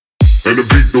and the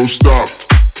beat don't stop.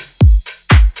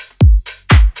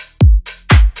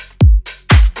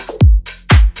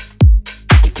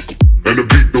 And the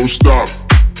beat don't stop.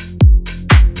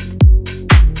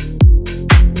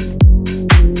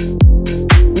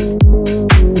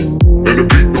 And the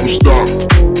beat don't stop.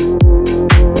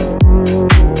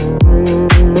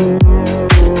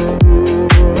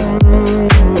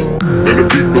 And the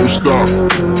beat don't stop.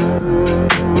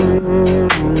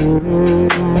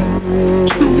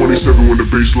 Still 187 when the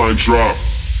bassline drop.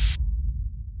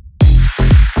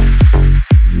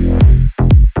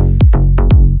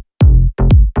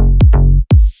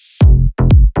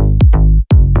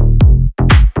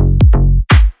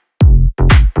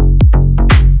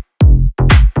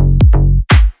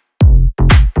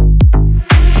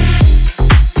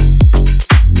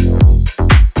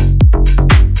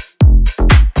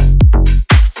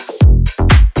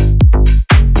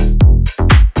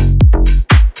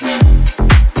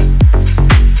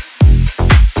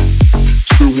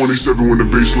 Still 187 when the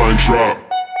bassline drop.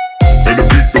 And the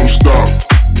beat don't stop.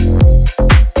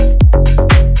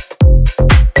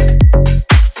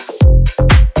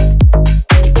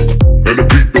 And the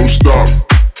beat don't stop.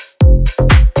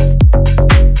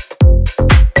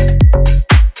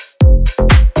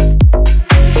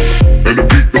 And the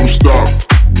beat don't stop.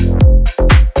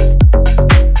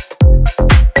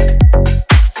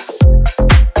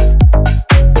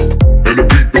 And the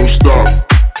beat don't stop.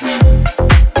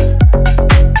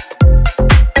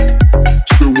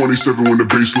 Still 187 when the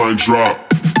bassline drop.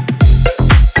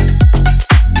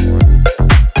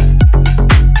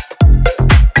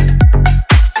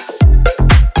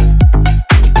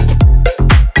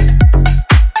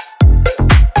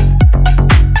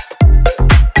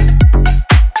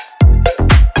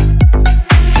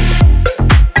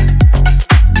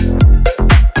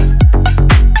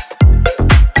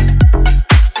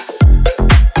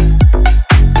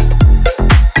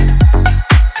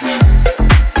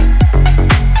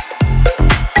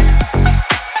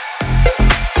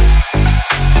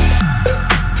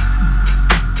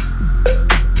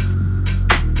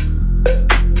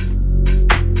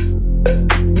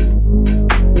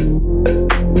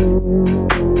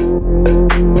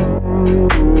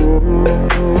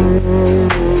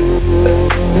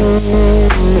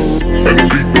 And the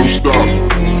beat don't stop.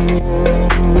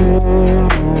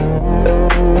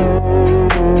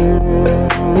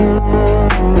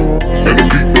 And the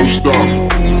beat don't stop.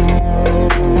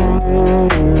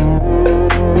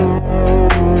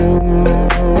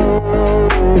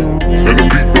 And the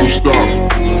beat don't stop.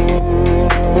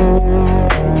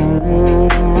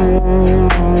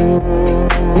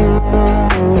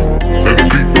 And the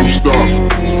beat don't stop.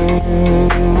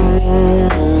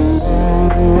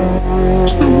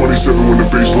 Still 187 when the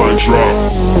bassline drop.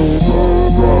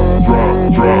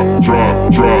 Drop, drop, drop,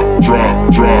 drop,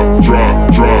 drop, drop,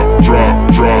 drop,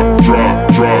 drop, drop, drop,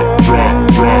 drop, drop, drop, drop,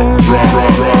 drop,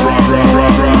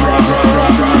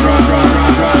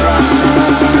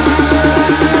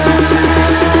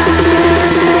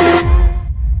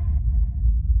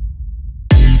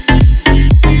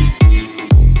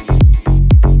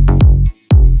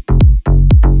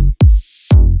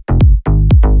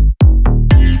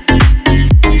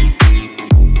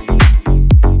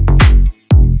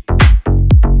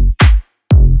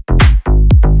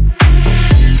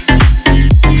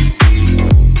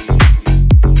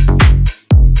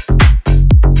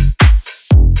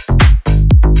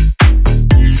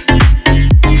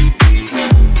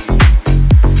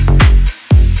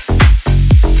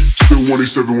 Still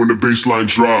 187 when the bassline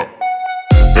drop.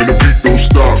 And the beat don't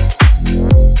stop.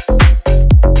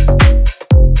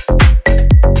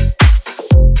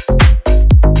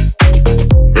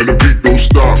 And the beat don't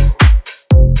stop.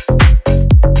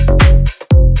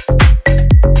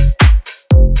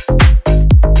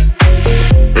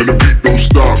 And the beat don't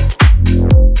stop.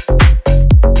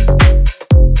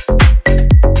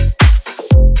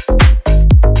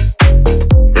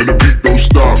 And the beat don't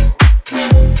stop.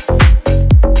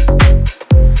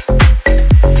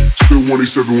 Still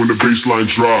 187 when the bassline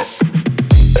drop.